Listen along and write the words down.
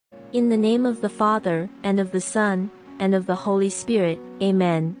In the name of the Father, and of the Son, and of the Holy Spirit,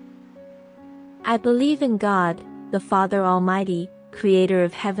 Amen. I believe in God, the Father Almighty, creator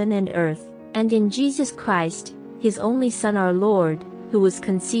of heaven and earth, and in Jesus Christ, his only Son our Lord, who was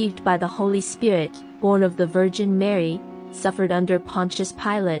conceived by the Holy Spirit, born of the Virgin Mary, suffered under Pontius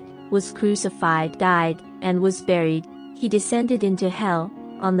Pilate, was crucified, died, and was buried. He descended into hell.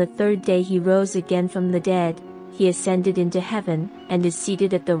 On the third day he rose again from the dead. He ascended into heaven, and is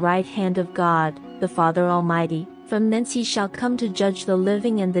seated at the right hand of God, the Father Almighty. From thence he shall come to judge the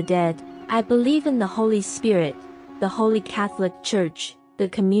living and the dead. I believe in the Holy Spirit, the Holy Catholic Church, the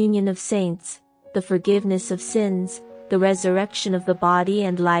communion of saints, the forgiveness of sins, the resurrection of the body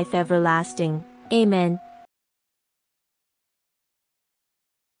and life everlasting. Amen.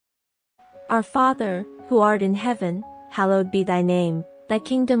 Our Father, who art in heaven, hallowed be thy name. Thy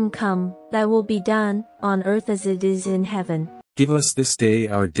kingdom come, thy will be done, on earth as it is in heaven. Give us this day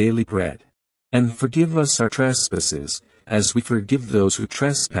our daily bread. And forgive us our trespasses, as we forgive those who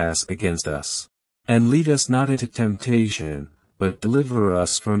trespass against us. And lead us not into temptation, but deliver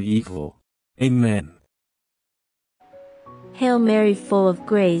us from evil. Amen. Hail Mary, full of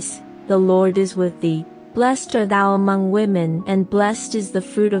grace, the Lord is with thee. Blessed art thou among women, and blessed is the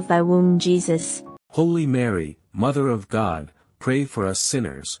fruit of thy womb, Jesus. Holy Mary, Mother of God, pray for us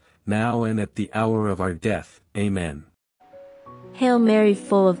sinners, now and at the hour of our death. Amen. Hail Mary,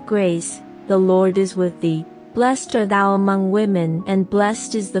 full of grace, the Lord is with thee. Blessed art thou among women, and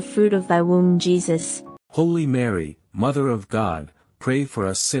blessed is the fruit of thy womb, Jesus. Holy Mary, Mother of God, pray for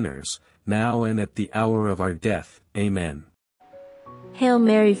us sinners, now and at the hour of our death. Amen. Hail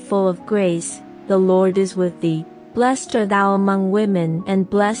Mary, full of grace, the Lord is with thee. Blessed art thou among women, and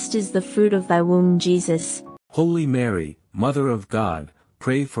blessed is the fruit of thy womb, Jesus. Holy Mary, Mother of God,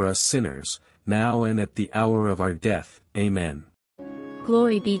 pray for us sinners, now and at the hour of our death. Amen.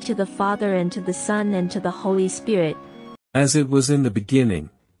 Glory be to the Father, and to the Son, and to the Holy Spirit. As it was in the beginning,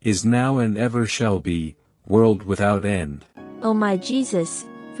 is now and ever shall be, world without end. O my Jesus,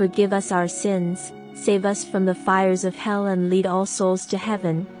 forgive us our sins, save us from the fires of hell, and lead all souls to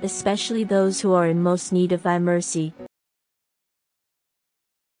heaven, especially those who are in most need of thy mercy.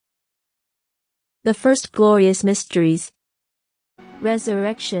 The first glorious mysteries.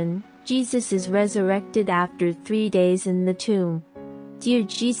 Resurrection. Jesus is resurrected after 3 days in the tomb. Dear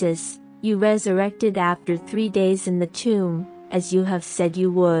Jesus, you resurrected after 3 days in the tomb, as you have said you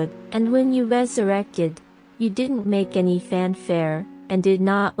would. And when you resurrected, you didn't make any fanfare, and did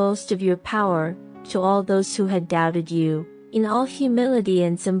not boast of your power to all those who had doubted you. In all humility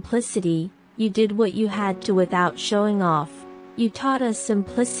and simplicity, you did what you had to without showing off. You taught us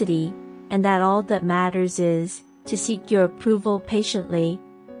simplicity, and that all that matters is to seek your approval patiently,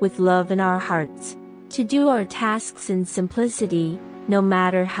 with love in our hearts, to do our tasks in simplicity, no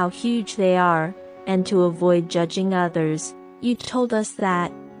matter how huge they are, and to avoid judging others. You told us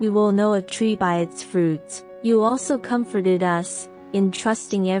that we will know a tree by its fruits. You also comforted us in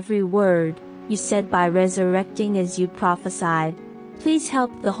trusting every word you said by resurrecting as you prophesied. Please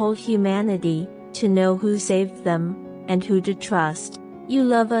help the whole humanity to know who saved them and who to trust. You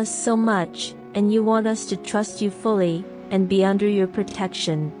love us so much, and you want us to trust you fully and be under your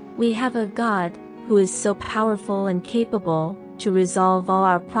protection. We have a God who is so powerful and capable to resolve all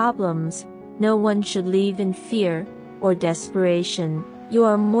our problems. No one should live in fear or desperation. You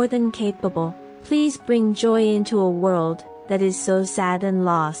are more than capable. Please bring joy into a world that is so sad and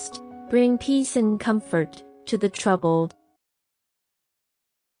lost. Bring peace and comfort to the troubled.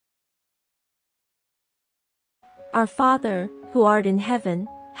 Our Father, who art in heaven,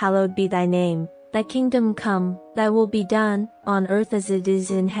 hallowed be thy name. Thy kingdom come, thy will be done, on earth as it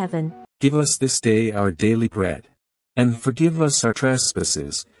is in heaven. Give us this day our daily bread. And forgive us our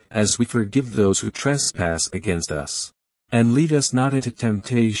trespasses, as we forgive those who trespass against us. And lead us not into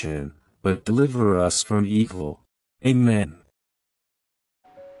temptation, but deliver us from evil. Amen.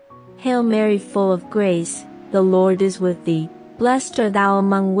 Hail Mary, full of grace, the Lord is with thee. Blessed art thou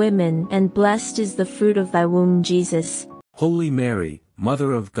among women, and blessed is the fruit of thy womb, Jesus. Holy Mary,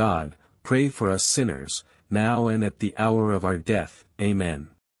 Mother of God, pray for us sinners, now and at the hour of our death. Amen.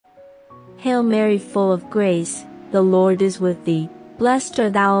 Hail Mary, full of grace, the Lord is with thee. Blessed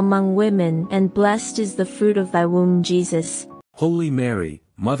art thou among women, and blessed is the fruit of thy womb, Jesus. Holy Mary,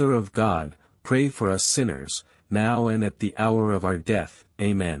 Mother of God, pray for us sinners, now and at the hour of our death.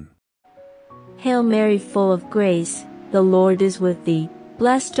 Amen. Hail Mary, full of grace, the Lord is with thee.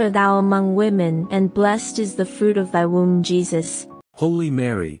 Blessed art thou among women, and blessed is the fruit of thy womb, Jesus. Holy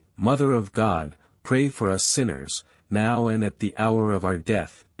Mary, Mother of God, pray for us sinners, now and at the hour of our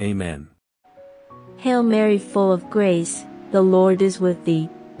death. Amen. Hail Mary, full of grace, the Lord is with thee.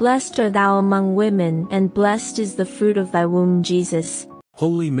 blessed art thou among women, and blessed is the fruit of thy womb, Jesus.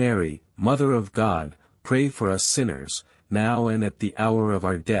 Holy Mary, Mother of God, pray for us sinners, now and at the hour of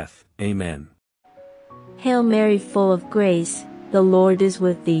our death. Amen. Hail Mary, full of grace, the Lord is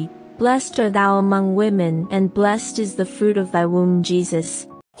with thee. Blessed art thou among women, and blessed is the fruit of thy womb, Jesus.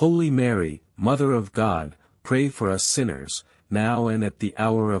 Holy Mary, Mother of God, pray for us sinners, now and at the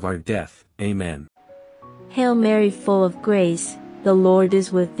hour of our death. Amen. Hail Mary, full of grace, the Lord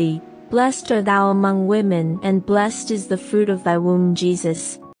is with thee. Blessed art thou among women, and blessed is the fruit of thy womb,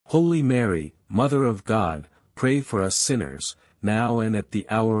 Jesus. Holy Mary, Mother of God, pray for us sinners, now and at the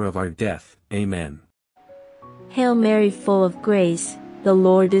hour of our death. Amen. Hail Mary, full of grace, the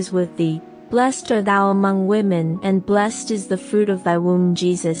Lord is with thee. Blessed art thou among women, and blessed is the fruit of thy womb,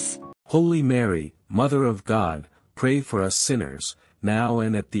 Jesus. Holy Mary, Mother of God, pray for us sinners, now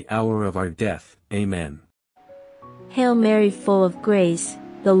and at the hour of our death. Amen. Hail Mary, full of grace,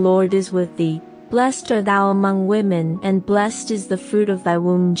 the Lord is with thee. Blessed art thou among women, and blessed is the fruit of thy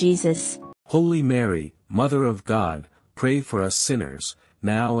womb, Jesus. Holy Mary, Mother of God, pray for us sinners,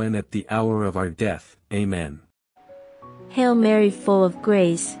 now and at the hour of our death. Amen. Hail Mary, full of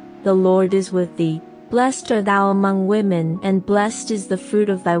grace, the Lord is with thee. Blessed art thou among women, and blessed is the fruit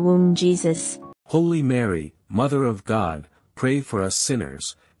of thy womb, Jesus. Holy Mary, Mother of God, pray for us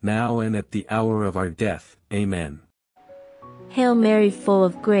sinners, now and at the hour of our death. Amen. Hail Mary, full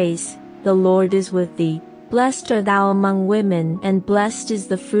of grace, the Lord is with thee. Blessed art thou among women, and blessed is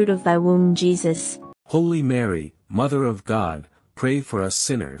the fruit of thy womb, Jesus. Holy Mary, Mother of God, pray for us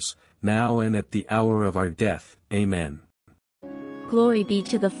sinners, now and at the hour of our death. Amen. Glory be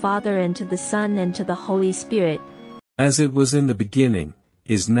to the Father, and to the Son, and to the Holy Spirit. As it was in the beginning,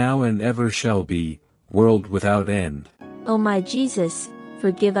 is now and ever shall be, world without end. O my Jesus,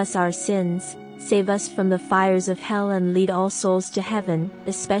 forgive us our sins, save us from the fires of hell, and lead all souls to heaven,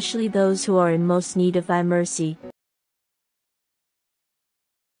 especially those who are in most need of thy mercy.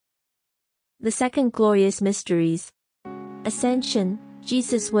 The second glorious mysteries. Ascension.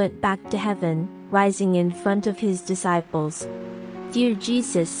 Jesus went back to heaven, rising in front of his disciples. Dear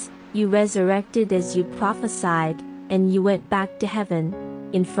Jesus, you resurrected as you prophesied, and you went back to heaven,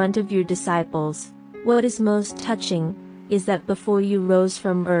 in front of your disciples. What is most touching is that before you rose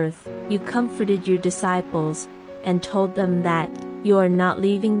from earth, you comforted your disciples, and told them that you are not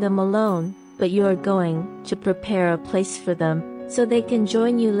leaving them alone, but you are going to prepare a place for them, so they can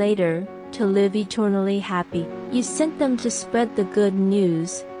join you later, to live eternally happy. You sent them to spread the good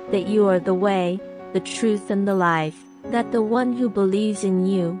news, that you are the way, the truth and the life, that the one who believes in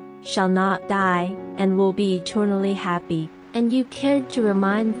you shall not die, and will be eternally happy. And you cared to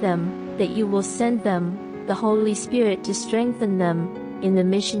remind them that you will send them the Holy Spirit to strengthen them in the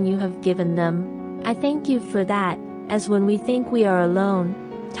mission you have given them. I thank you for that, as when we think we are alone,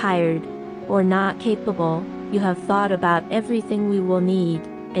 tired, or not capable, you have thought about everything we will need,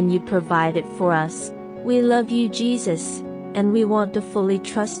 and you provide it for us. We love you, Jesus, and we want to fully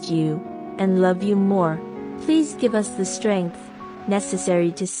trust you and love you more. Please give us the strength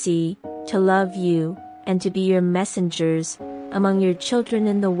necessary to see, to love you, and to be your messengers among your children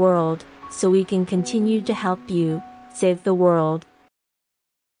in the world, so we can continue to help you save the world.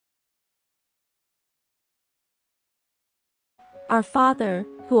 Our Father,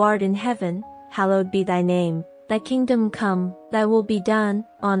 who art in heaven, hallowed be thy name. Thy kingdom come, thy will be done,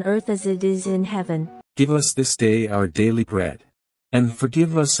 on earth as it is in heaven. Give us this day our daily bread. And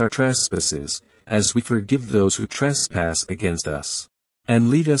forgive us our trespasses, as we forgive those who trespass against us. And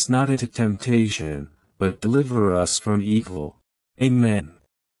lead us not into temptation, but deliver us from evil. Amen.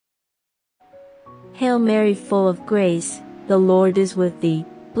 Hail Mary, full of grace, the Lord is with thee.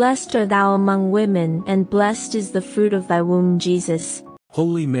 Blessed art thou among women, and blessed is the fruit of thy womb, Jesus.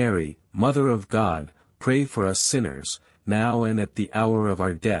 Holy Mary, Mother of God, pray for us sinners, now and at the hour of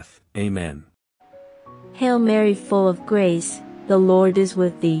our death. Amen. Hail Mary, full of grace, the Lord is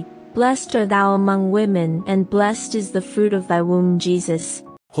with thee. Blessed art thou among women, and blessed is the fruit of thy womb, Jesus.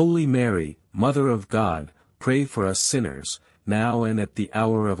 Holy Mary, Mother of God, pray for us sinners, now and at the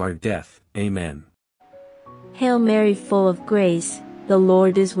hour of our death. Amen. Hail Mary, full of grace, the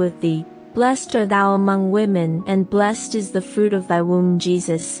Lord is with thee. Blessed art thou among women, and blessed is the fruit of thy womb,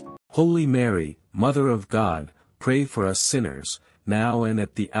 Jesus. Holy Mary, Mother of God, pray for us sinners, now and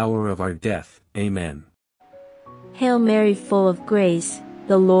at the hour of our death. Amen. Hail Mary, full of grace,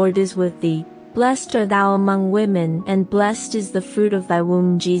 the Lord is with thee. Blessed art thou among women, and blessed is the fruit of thy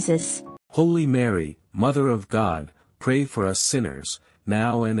womb, Jesus. Holy Mary, Mother of God, pray for us sinners,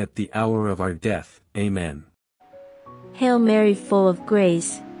 now and at the hour of our death. Amen. Hail Mary, full of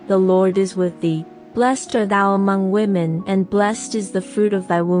grace, the Lord is with thee. blessed art thou among women, and blessed is the fruit of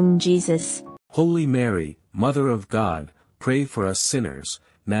thy womb, Jesus. Holy Mary, Mother of God, pray for us sinners,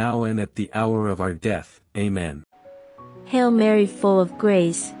 now and at the hour of our death. Amen. Hail Mary, full of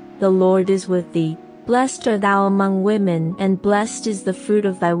grace, the Lord is with thee. Blessed art thou among women, and blessed is the fruit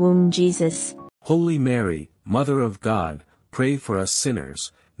of thy womb, Jesus. Holy Mary, Mother of God, pray for us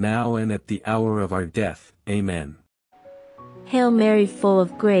sinners, now and at the hour of our death. Amen. Hail Mary, full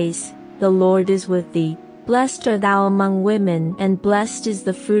of grace, the Lord is with thee. Blessed art thou among women, and blessed is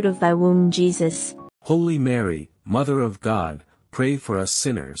the fruit of thy womb, Jesus. Holy Mary, Mother of God, pray for us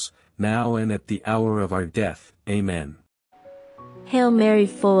sinners, now and at the hour of our death. Amen. Hail Mary,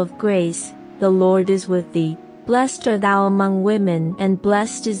 full of grace, the Lord is with thee. Blessed art thou among women, and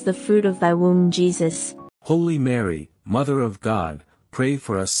blessed is the fruit of thy womb, Jesus. Holy Mary, Mother of God, pray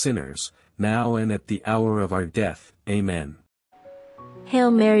for us sinners, now and at the hour of our death. Amen.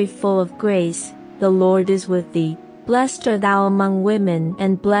 Hail Mary, full of grace, the Lord is with thee. Blessed art thou among women,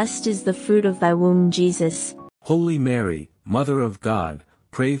 and blessed is the fruit of thy womb, Jesus. Holy Mary, Mother of God,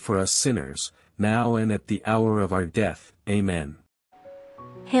 pray for us sinners, now and at the hour of our death. Amen.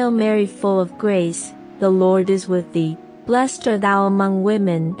 Hail Mary, full of grace, the Lord is with thee. Blessed art thou among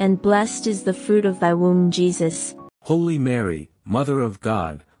women, and blessed is the fruit of thy womb, Jesus. Holy Mary, Mother of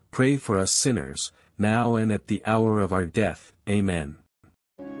God, pray for us sinners, now and at the hour of our death. Amen.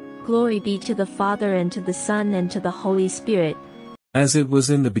 Glory be to the Father, and to the Son, and to the Holy Spirit. As it was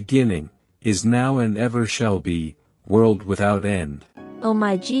in the beginning, is now and ever shall be, world without end. O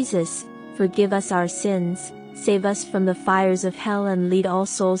my Jesus, forgive us our sins, save us from the fires of hell, and lead all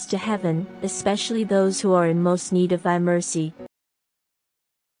souls to heaven, especially those who are in most need of thy mercy.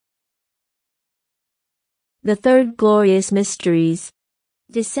 The third glorious mysteries.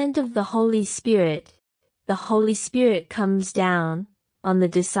 Descent of the Holy Spirit. The Holy Spirit comes down on the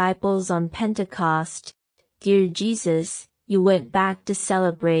disciples on Pentecost. Dear Jesus, you went back to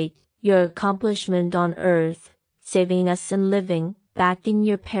celebrate your accomplishment on earth, saving us and living back in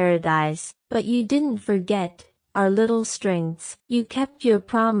your paradise, but you didn't forget our little strengths. You kept your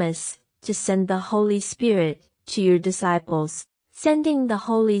promise to send the Holy Spirit to your disciples, sending the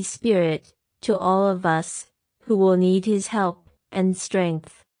Holy Spirit to all of us who will need his help and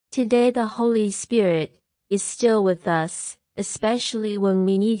strength. Today the Holy Spirit is still with us, especially when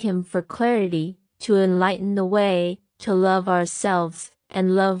we need him for clarity, to enlighten the way, to love ourselves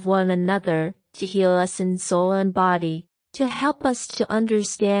and love one another, to heal us in soul and body, to help us to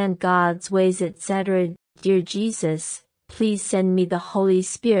understand God's ways, etc. Dear Jesus, please send me the Holy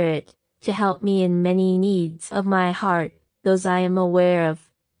Spirit to help me in many needs of my heart, those I am aware of,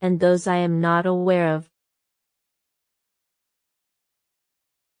 and those I am not aware of.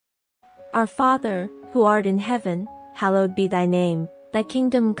 Our Father, who art in heaven, hallowed be thy name. Thy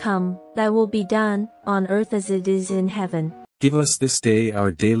kingdom come, thy will be done, on earth as it is in heaven. Give us this day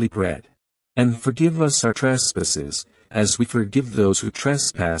our daily bread. And forgive us our trespasses, as we forgive those who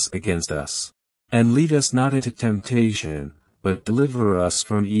trespass against us. And lead us not into temptation, but deliver us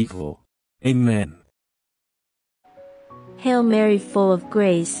from evil. Amen. Hail Mary, full of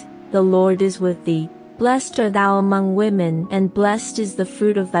grace, the Lord is with thee. Blessed art thou among women, and blessed is the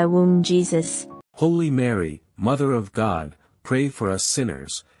fruit of thy womb, Jesus. Holy Mary, Mother of God, pray for us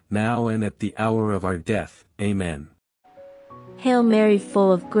sinners, now and at the hour of our death. Amen. Hail Mary,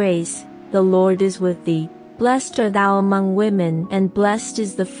 full of grace, the Lord is with thee. Blessed art thou among women, and blessed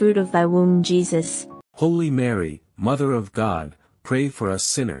is the fruit of thy womb, Jesus. Holy Mary, Mother of God, pray for us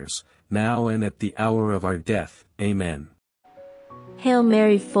sinners, now and at the hour of our death. Amen. Hail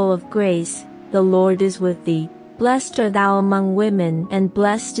Mary, full of grace, the Lord is with thee. Blessed art thou among women, and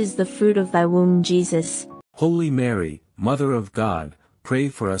blessed is the fruit of thy womb, Jesus. Holy Mary, Mother of God, pray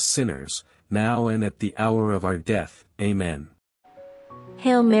for us sinners, now and at the hour of our death. Amen.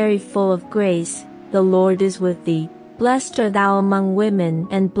 Hail Mary, full of grace, the Lord is with thee. Blessed art thou among women,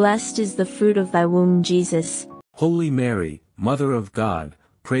 and blessed is the fruit of thy womb, Jesus. Holy Mary, Mother of God,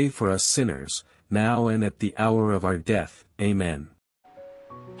 pray for us sinners, now and at the hour of our death. Amen.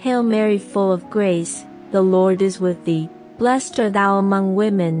 Hail Mary, full of grace, the Lord is with thee. Blessed art thou among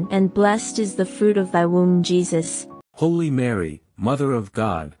women, and blessed is the fruit of thy womb, Jesus. Holy Mary, Mother of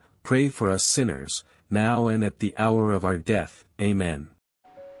God, pray for us sinners, now and at the hour of our death. Amen.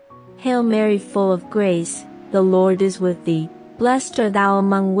 Hail Mary, full of grace, the Lord is with thee. Blessed art thou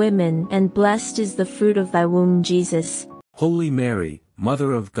among women, and blessed is the fruit of thy womb, Jesus. Holy Mary,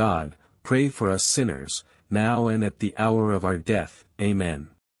 Mother of God, pray for us sinners, now and at the hour of our death. Amen.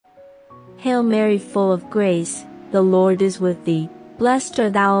 Hail Mary, full of grace, the Lord is with thee. Blessed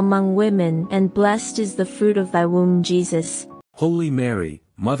art thou among women, and blessed is the fruit of thy womb, Jesus. Holy Mary,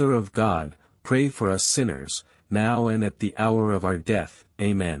 Mother of God, pray for us sinners, now and at the hour of our death.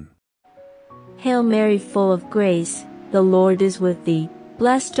 Amen. Hail Mary, full of grace, the Lord is with thee.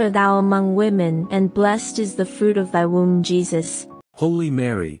 Blessed art thou among women, and blessed is the fruit of thy womb, Jesus. Holy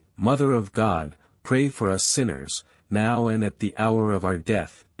Mary, Mother of God, pray for us sinners, now and at the hour of our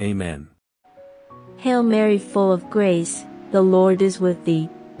death. Amen. Hail Mary, full of grace, the Lord is with thee.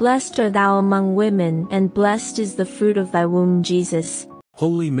 Blessed art thou among women, and blessed is the fruit of thy womb, Jesus.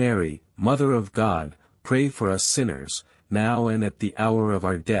 Holy Mary, Mother of God, pray for us sinners, now and at the hour of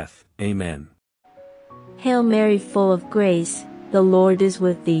our death. Amen. Hail Mary, full of grace, the Lord is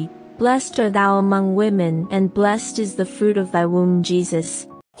with thee. Blessed art thou among women, and blessed is the fruit of thy womb, Jesus.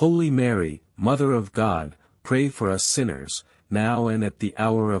 Holy Mary, Mother of God, pray for us sinners, now and at the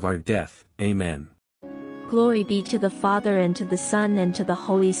hour of our death. Amen. Glory be to the Father, and to the Son, and to the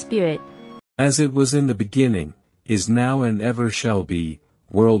Holy Spirit. As it was in the beginning, is now and ever shall be,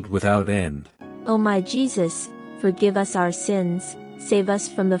 world without end. O my Jesus, forgive us our sins, save us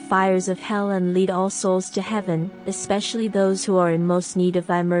from the fires of hell, and lead all souls to heaven, especially those who are in most need of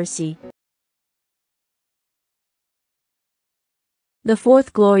thy mercy. The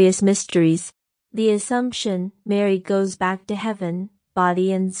fourth glorious mysteries. The Assumption. Mary goes back to heaven,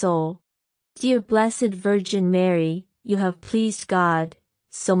 body and soul. Dear Blessed Virgin Mary, you have pleased God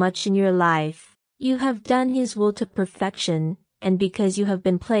so much in your life. You have done His will to perfection, and because you have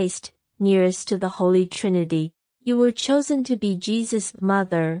been placed nearest to the Holy Trinity, you were chosen to be Jesus'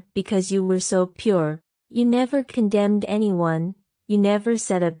 mother because you were so pure. You never condemned anyone. You never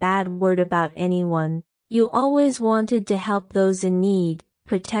said a bad word about anyone. You always wanted to help those in need,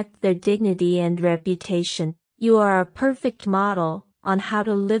 protect their dignity and reputation. You are a perfect model on how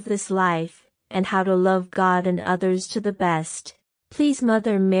to live this life, and how to love God and others to the best. Please,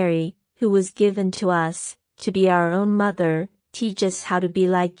 Mother Mary, who was given to us to be our own mother, teach us how to be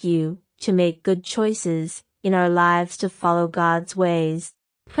like you, to make good choices in our lives, to follow God's ways.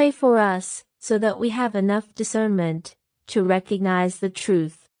 Pray for us, so that we have enough discernment to recognize the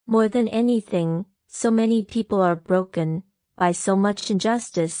truth. More than anything, so many people are broken by so much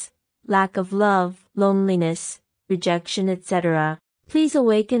injustice, lack of love, loneliness, rejection, etc. Please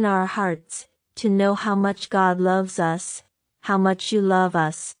awaken our hearts to know how much God loves us, how much you love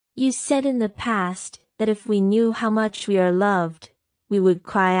us. You said in the past that if we knew how much we are loved, we would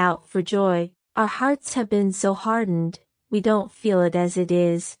cry out for joy. Our hearts have been so hardened, we don't feel it as it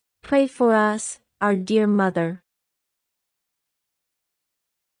is. Pray for us, our dear Mother.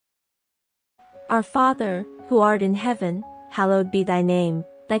 Our Father, who art in heaven, hallowed be thy name.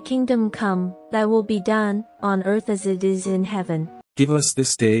 Thy kingdom come, thy will be done, on earth as it is in heaven. Give us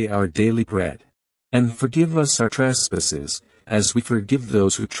this day our daily bread. And forgive us our trespasses, as we forgive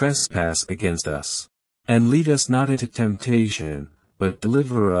those who trespass against us. And lead us not into temptation, but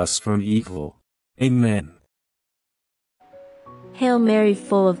deliver us from evil. Amen. Hail Mary,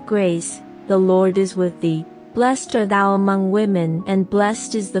 full of grace, the Lord is with thee. Blessed art thou among women, and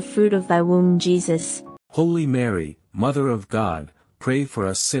blessed is the fruit of thy womb, Jesus. Holy Mary, Mother of God, pray for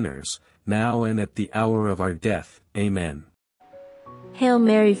us sinners, now and at the hour of our death. Amen. Hail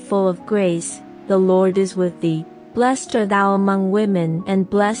Mary, full of grace, the Lord is with thee. Blessed art thou among women, and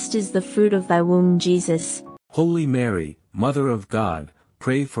blessed is the fruit of thy womb, Jesus. Holy Mary, Mother of God,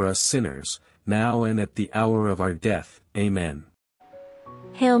 pray for us sinners, now and at the hour of our death. Amen.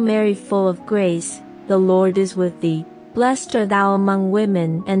 Hail Mary, full of grace, the Lord is with thee. Blessed art thou among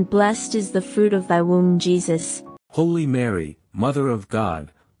women, and blessed is the fruit of thy womb, Jesus. Holy Mary, Mother of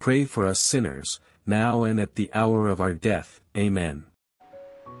God, pray for us sinners, now and at the hour of our death. Amen.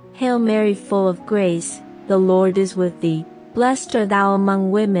 Hail Mary, full of grace, the Lord is with thee. Blessed art thou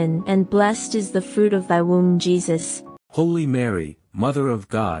among women, and blessed is the fruit of thy womb, Jesus. Holy Mary, Mother of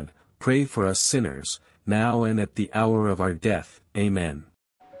God, pray for us sinners, now and at the hour of our death. Amen.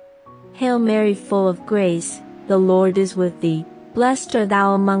 Hail Mary, full of grace, the Lord is with thee. Blessed art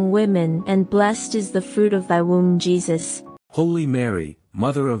thou among women, and blessed is the fruit of thy womb, Jesus. Holy Mary,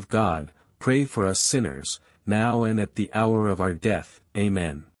 Mother of God, pray for us sinners, now and at the hour of our death.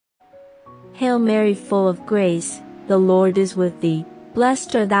 Amen. Hail Mary, full of grace, the Lord is with thee.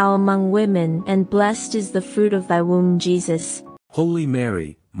 Blessed art thou among women, and blessed is the fruit of thy womb, Jesus. Holy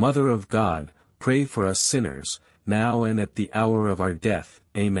Mary, Mother of God, pray for us sinners, now and at the hour of our death.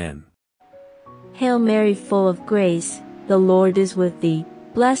 Amen. Hail Mary, full of grace, the Lord is with thee.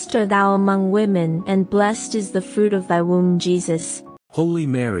 Blessed art thou among women, and blessed is the fruit of thy womb, Jesus. Holy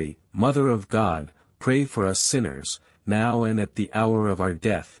Mary, Mother of God, pray for us sinners, now and at the hour of our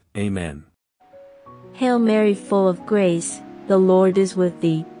death. Amen. Hail Mary, full of grace, the Lord is with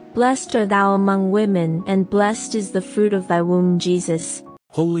thee. Blessed art thou among women, and blessed is the fruit of thy womb, Jesus.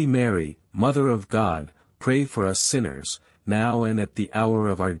 Holy Mary, Mother of God, pray for us sinners, now and at the hour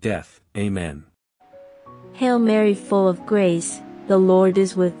of our death. Amen. Hail Mary, full of grace, the Lord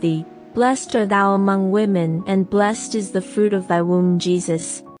is with thee. Blessed art thou among women, and blessed is the fruit of thy womb,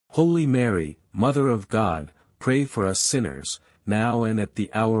 Jesus. Holy Mary, Mother of God, pray for us sinners, now and at the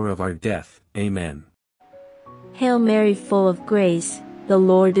hour of our death. Amen. Hail Mary, full of grace, the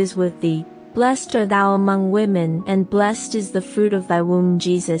Lord is with thee. Blessed art thou among women, and blessed is the fruit of thy womb,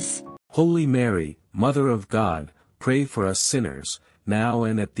 Jesus. Holy Mary, Mother of God, pray for us sinners, now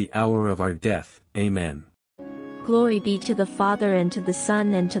and at the hour of our death. Amen. Glory be to the Father, and to the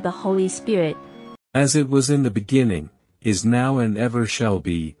Son, and to the Holy Spirit. As it was in the beginning, is now and ever shall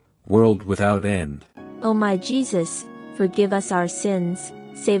be, world without end. O my Jesus, forgive us our sins,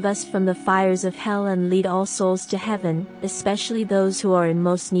 save us from the fires of hell, and lead all souls to heaven, especially those who are in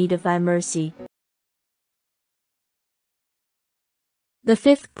most need of thy mercy. The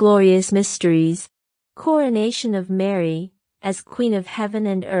fifth glorious mysteries. Coronation of Mary. As Queen of Heaven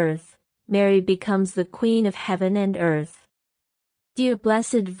and Earth, Mary becomes the Queen of Heaven and Earth. Dear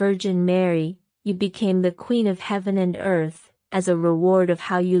Blessed Virgin Mary, you became the Queen of Heaven and Earth, as a reward of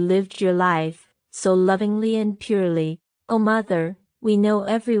how you lived your life, so lovingly and purely. O Mother, we know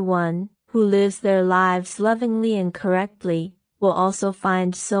everyone who lives their lives lovingly and correctly will also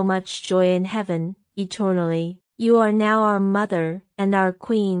find so much joy in heaven, eternally. You are now our Mother and our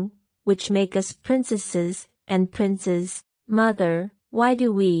Queen, which make us princesses and princes. Mother, why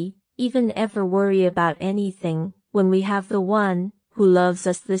do we even ever worry about anything, when we have the one who loves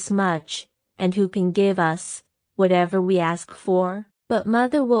us this much, and who can give us whatever we ask for? But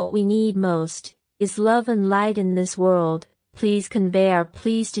Mother, what we need most is love and light in this world. Please convey our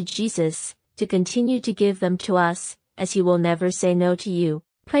pleas to Jesus, to continue to give them to us, as he will never say no to you.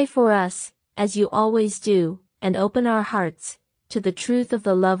 Pray for us, as you always do, and open our hearts to the truth of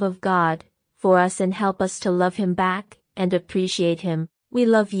the love of God for us, and help us to love him back and appreciate him. We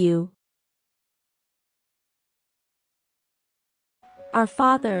love you. Our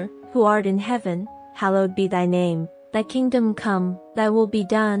Father, who art in heaven, hallowed be thy name. Thy kingdom come, thy will be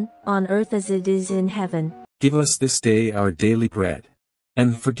done, on earth as it is in heaven. Give us this day our daily bread.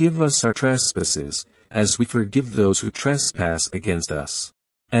 And forgive us our trespasses, as we forgive those who trespass against us.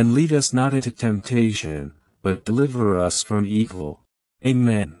 And lead us not into temptation, but deliver us from evil.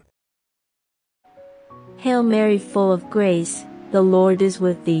 Amen. Hail Mary, full of grace, the Lord is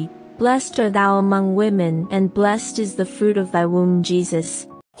with thee. Blessed art thou among women, and blessed is the fruit of thy womb, Jesus.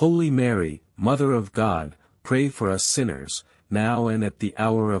 Holy Mary, Mother of God, pray for us sinners, now and at the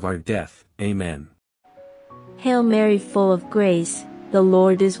hour of our death. Amen. Hail Mary, full of grace, the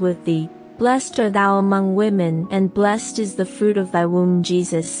Lord is with thee. Blessed art thou among women, and blessed is the fruit of thy womb,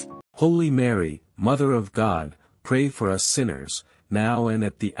 Jesus. Holy Mary, Mother of God, pray for us sinners, now and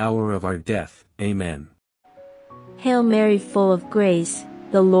at the hour of our death. Amen. Hail Mary, full of grace,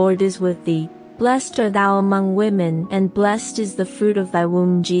 the Lord is with thee. Blessed art thou among women, and blessed is the fruit of thy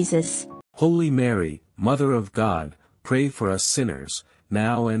womb, Jesus. Holy Mary, Mother of God, pray for us sinners,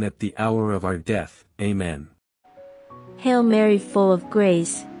 now and at the hour of our death. Amen. Hail Mary, full of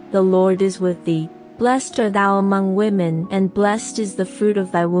grace, the Lord is with thee. Blessed art thou among women, and blessed is the fruit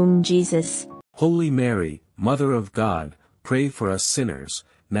of thy womb, Jesus. Holy Mary, Mother of God, pray for us sinners,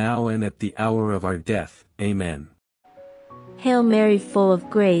 now and at the hour of our death. Amen. Hail Mary, full of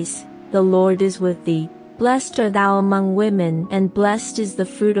grace, the Lord is with thee. Blessed art thou among women, and blessed is the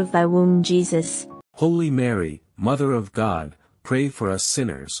fruit of thy womb, Jesus. Holy Mary, Mother of God, pray for us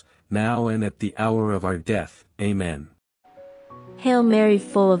sinners, now and at the hour of our death. Amen. Hail Mary,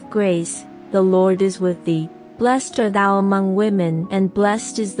 full of grace, the Lord is with thee. Blessed art thou among women, and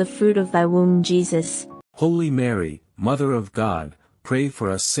blessed is the fruit of thy womb, Jesus. Holy Mary, Mother of God, pray for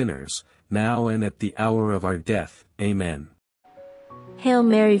us sinners, now and at the hour of our death. Amen. Hail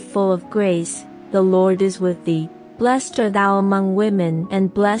Mary, full of grace, the Lord is with thee. Blessed art thou among women,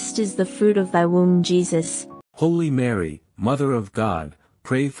 and blessed is the fruit of thy womb, Jesus. Holy Mary, Mother of God,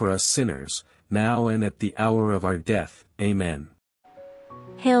 pray for us sinners, now and at the hour of our death. Amen.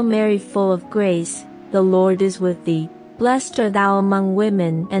 Hail Mary, full of grace, the Lord is with thee. Blessed art thou among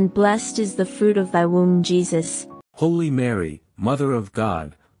women, and blessed is the fruit of thy womb, Jesus. Holy Mary, Mother of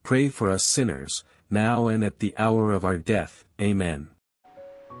God, pray for us sinners, now and at the hour of our death. Amen.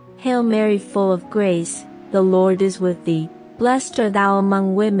 Hail Mary, full of grace, the Lord is with thee. Blessed art thou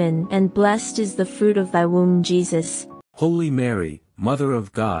among women, and blessed is the fruit of thy womb, Jesus. Holy Mary, Mother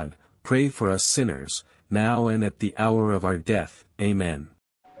of God, pray for us sinners, now and at the hour of our death. Amen.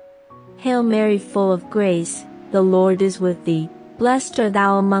 Hail Mary, full of grace, the Lord is with thee. Blessed art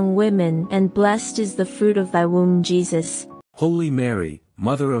thou among women, and blessed is the fruit of thy womb, Jesus. Holy Mary,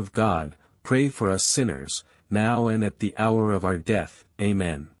 Mother of God, pray for us sinners, now and at the hour of our death.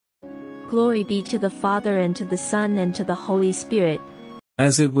 Amen. Glory be to the Father, and to the Son, and to the Holy Spirit.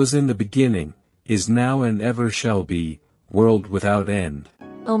 As it was in the beginning, is now and ever shall be, world without end.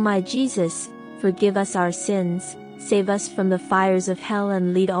 O my Jesus, forgive us our sins, save us from the fires of hell,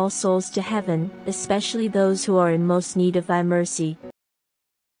 and lead all souls to heaven, especially those who are in most need of thy mercy.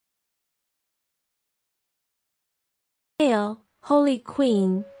 Hail, Holy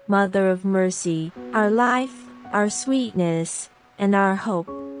Queen, Mother of Mercy, our life, our sweetness, and our hope.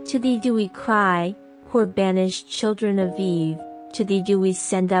 To thee do we cry, poor banished children of Eve, to thee do we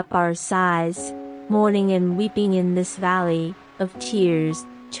send up our sighs, mourning and weeping in this valley of tears.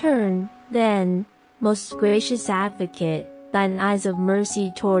 Turn, then, most gracious Advocate, thine eyes of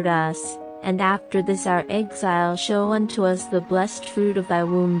mercy toward us, and after this our exile show unto us the blessed fruit of thy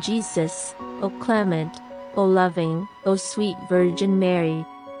womb, Jesus. O clement, O loving, O sweet Virgin Mary,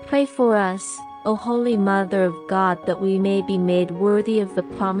 pray for us, O Holy Mother of God, that we may be made worthy of the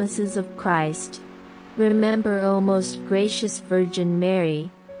promises of Christ. Remember, O most gracious Virgin Mary,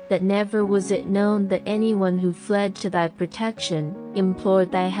 that never was it known that anyone who fled to thy protection,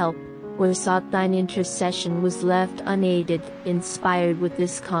 implored thy help, or sought thine intercession was left unaided. Inspired with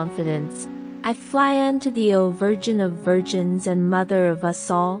this confidence, I fly unto thee, O Virgin of Virgins and Mother of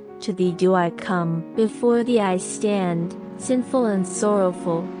us all. To thee do I come, before thee I stand, sinful and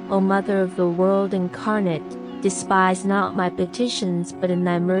sorrowful. O Mother of the world incarnate, despise not my petitions, but in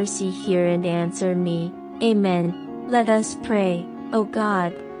thy mercy hear and answer me. Amen. Let us pray. O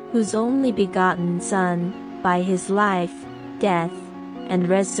God, whose only begotten Son, by his life, death, and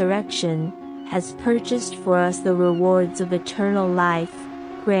resurrection, has purchased for us the rewards of eternal life,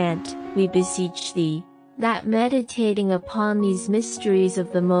 grant, we beseech thee, that meditating upon these mysteries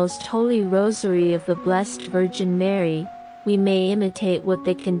of the most holy Rosary of the Blessed Virgin Mary, we may imitate what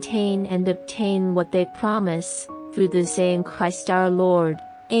they contain and obtain what they promise, through the same Christ our Lord.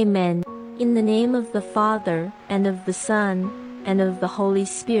 Amen. In the name of the Father, and of the Son, and of the Holy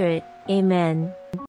Spirit. Amen.